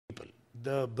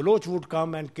The Baloch would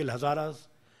come and kill Hazaras,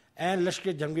 and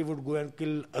Lashkar-e-Jhangi would go and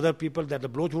kill other people that the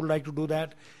Baloch would like to do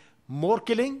that. More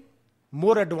killing,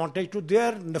 more advantage to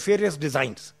their nefarious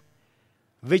designs,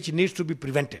 which needs to be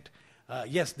prevented.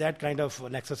 Yes, that kind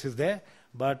of nexus is there,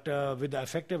 but with the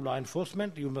effective law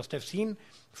enforcement, you must have seen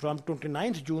from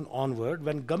 29th June onward,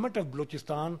 when government of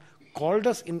Balochistan called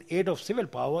us in aid of civil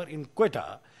power in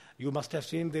Quetta, you must have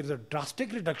seen there is a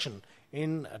drastic reduction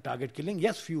in target killing.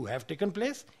 Yes, few have taken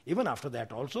place, even after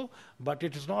that also, but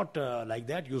it is not like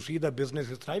that. You see the business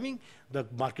is thriving, the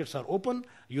markets are open.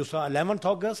 You saw 11th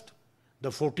August, the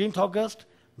 14th August,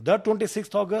 the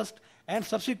 26th August, and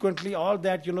subsequently all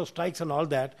that, strikes and all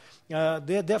that,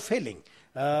 they're failing.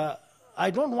 I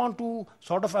don't want to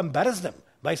sort of embarrass them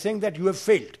by saying that you have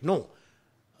failed. No.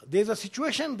 There's a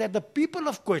situation that the people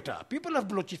of Quetta, people of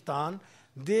Balochistan,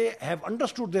 they have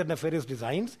understood their nefarious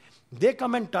designs. They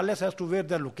come and tell us as to where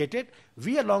they're located.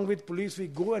 We, along with police, we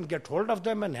go and get hold of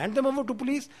them and hand them over to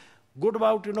police. Good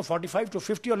about 45 to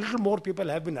 50 or little more people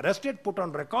have been arrested, put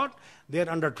on record. They're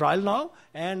under trial now,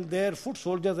 and their foot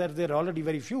soldiers, as they're already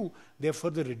very few, they're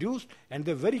further reduced, and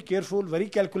they're very careful, very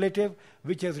calculative,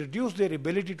 which has reduced their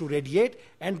ability to radiate,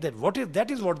 and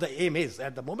that is what the aim is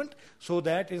at the moment, so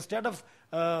that instead of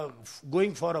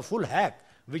going for a full hack,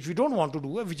 which we don't want to do,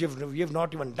 which we have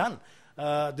not even done,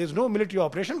 there's no military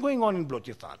operation going on in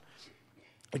Balochistan.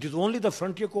 It is only the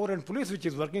Frontier Corps and police which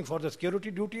is working for the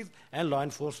security duties and law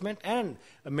enforcement and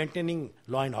maintaining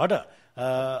law and order.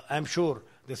 I'm sure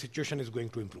the situation is going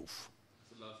to improve.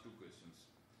 So last two questions.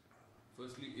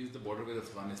 Firstly, is the border with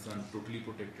Afghanistan totally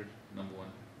protected, number one?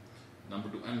 Number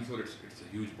two, I'm sure it's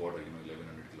a huge border,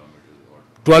 1100 kilometers or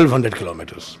 1200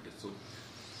 kilometers. So,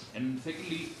 and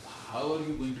secondly, how are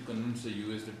you going to convince the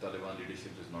US that Taliban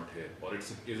leadership is not here? Or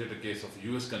is it a case of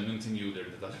US convincing you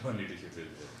that the Taliban leadership is there?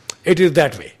 It is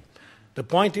that way. The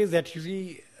point is that you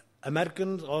see,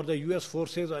 Americans or the US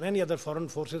forces or any other foreign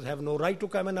forces have no right to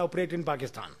come and operate in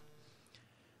Pakistan.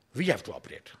 We have to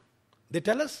operate. They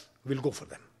tell us, we'll go for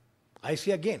them. I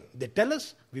say again, they tell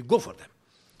us, we go for them.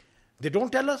 They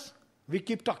don't tell us, we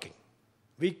keep talking.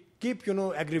 We keep,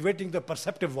 aggravating the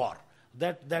perceptive war.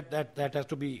 That has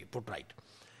to be put right.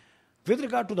 With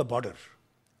regard to the border,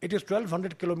 it is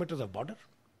 1200 kilometers of border.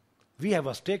 We have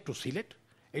a stake to seal it.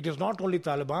 It is not only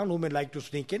Taliban who may like to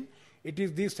sneak in. It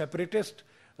is these separatist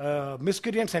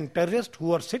miscreants and terrorists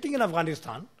who are sitting in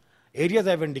Afghanistan, areas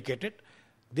I have indicated.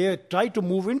 They try to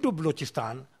move into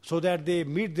Balochistan so that they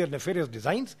meet their nefarious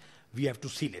designs. We have to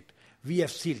seal it. We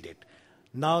have sealed it.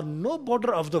 Now, no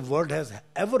border of the world has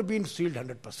ever been sealed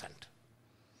 100%.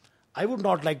 I would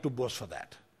not like to boast for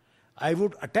that. I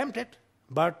would attempt it,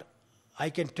 but I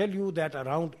can tell you that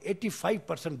around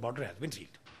 85% border has been sealed.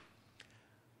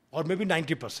 Or maybe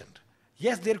 90%.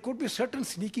 Yes, there could be certain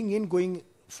sneaking in going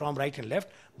from right and left,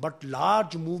 but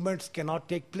large movements cannot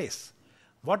take place.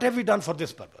 What have we done for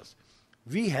this purpose?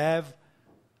 We have,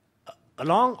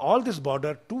 along all this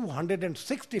border,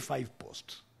 265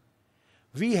 posts.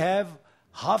 We have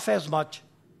half as much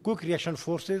quick reaction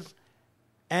forces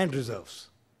and reserves.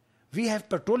 We have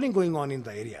patrolling going on in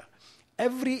the area.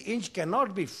 Every inch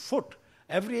cannot be foot.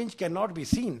 Every inch cannot be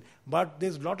seen, but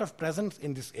there's a lot of presence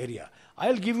in this area.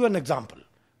 I'll give you an example.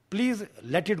 Please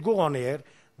let it go on air.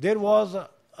 There was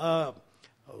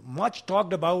much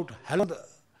talked about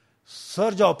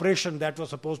surge operation that was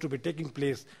supposed to be taking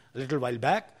place a little while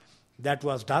back. That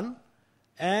was done.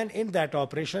 And in that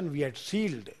operation, we had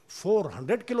sealed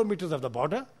 400 kilometers of the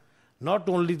border, not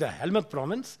only the Helmand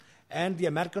province, and the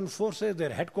American forces,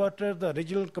 their headquarters, the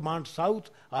Regional Command South,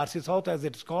 RC South as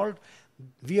it's called.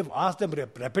 We have asked them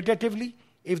repetitively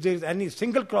if there is any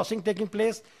single crossing taking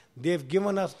place. They have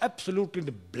given us absolutely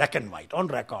the black and white on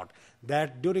record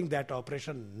that during that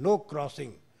operation, no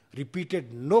crossing,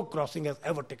 repeated no crossing has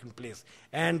ever taken place.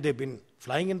 And they've been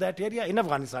flying in that area, in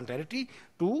Afghanistan territory,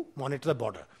 to monitor the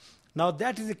border. Now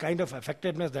that is the kind of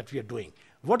effectiveness that we are doing.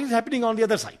 What is happening on the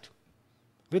other side?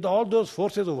 With all those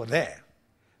forces over there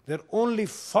are only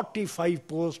 45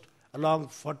 posts along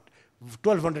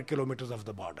 1200 kilometers of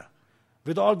the border.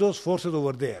 With all those forces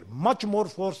over there, much more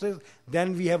forces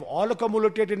than we have all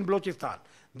accumulated in Balochistan.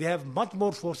 They have much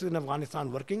more forces in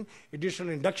Afghanistan working.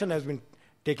 Additional induction has been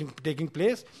taking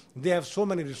place. They have so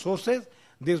many resources.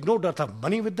 There's no dearth of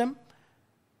money with them.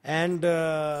 And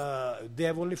they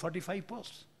have only 45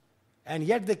 posts. And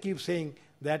yet they keep saying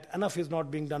that enough is not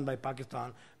being done by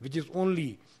Pakistan, which is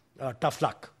only tough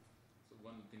luck. So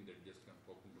one thing that just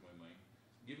popped into my mind,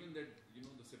 given that,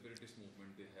 the separatist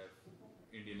movement, they have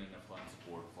Indian and Afghan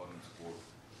support, foreign support,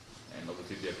 and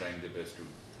obviously they are trying their best to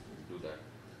do that.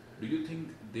 Do you think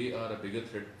they are a bigger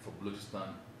threat for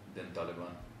Balochistan than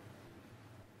Taliban?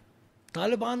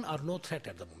 Taliban are no threat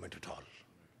at the moment at all.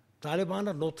 Taliban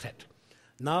are no threat.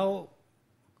 Now,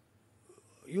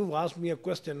 you've asked me a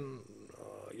question,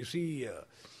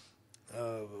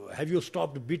 have you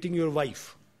stopped beating your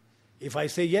wife? If I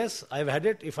say yes, I've had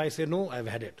it. If I say no, I've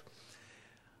had it.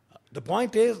 The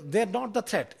point is, they're not the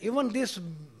threat. Even this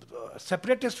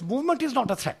separatist movement is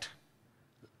not a threat.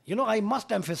 I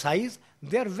must emphasize,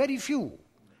 there are very few,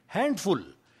 handful.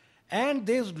 And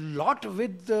there's a lot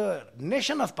with the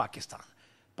nation of Pakistan.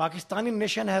 Pakistani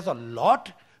nation has a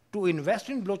lot to invest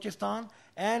in Balochistan,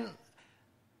 and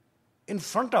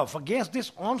against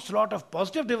this onslaught of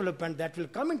positive development that will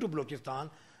come into Balochistan,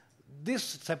 this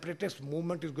separatist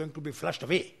movement is going to be flushed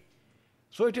away.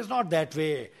 So it is not that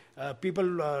way. People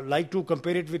like to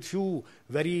compare it with few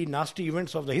very nasty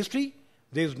events of the history.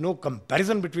 There is no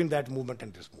comparison between that movement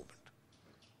and this movement.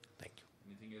 Thank you.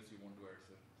 Anything else you want to add,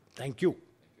 sir? Thank you.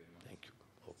 Thank you.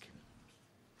 Okay.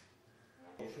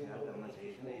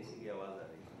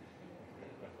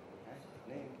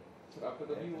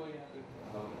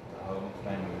 How much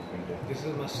time have you spent there? This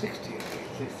is my 6th year.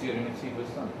 6th year in IGFC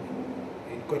Balochistan?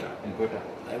 In Quetta. In Quetta.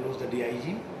 I was the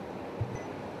DIG.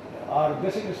 Our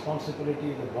basic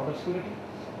responsibility is the border security,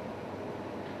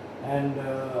 and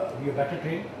we are better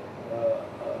trained,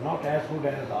 not as good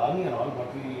as the army and all,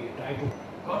 but we try to,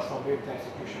 God forbid that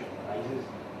situation arises,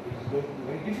 it is going to be a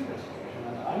very difficult situation,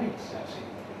 and the army has seen.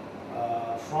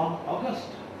 From August,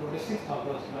 26th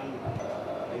August, when,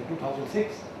 in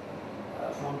 2006,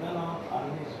 from then on,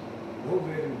 army is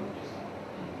nowhere in Balochistan.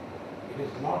 It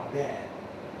is not there.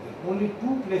 There are only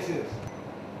 2 places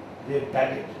they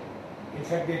bagged. In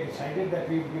fact, they decided that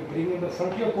we bring in the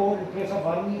frontier corps in place of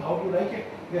army. How do you like it?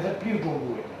 They said, please don't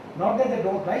do it. Not that they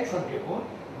don't like frontier corps,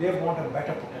 they want a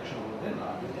better protection over there.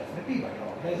 Army is definitely better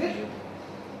organization.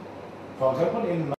 For example, in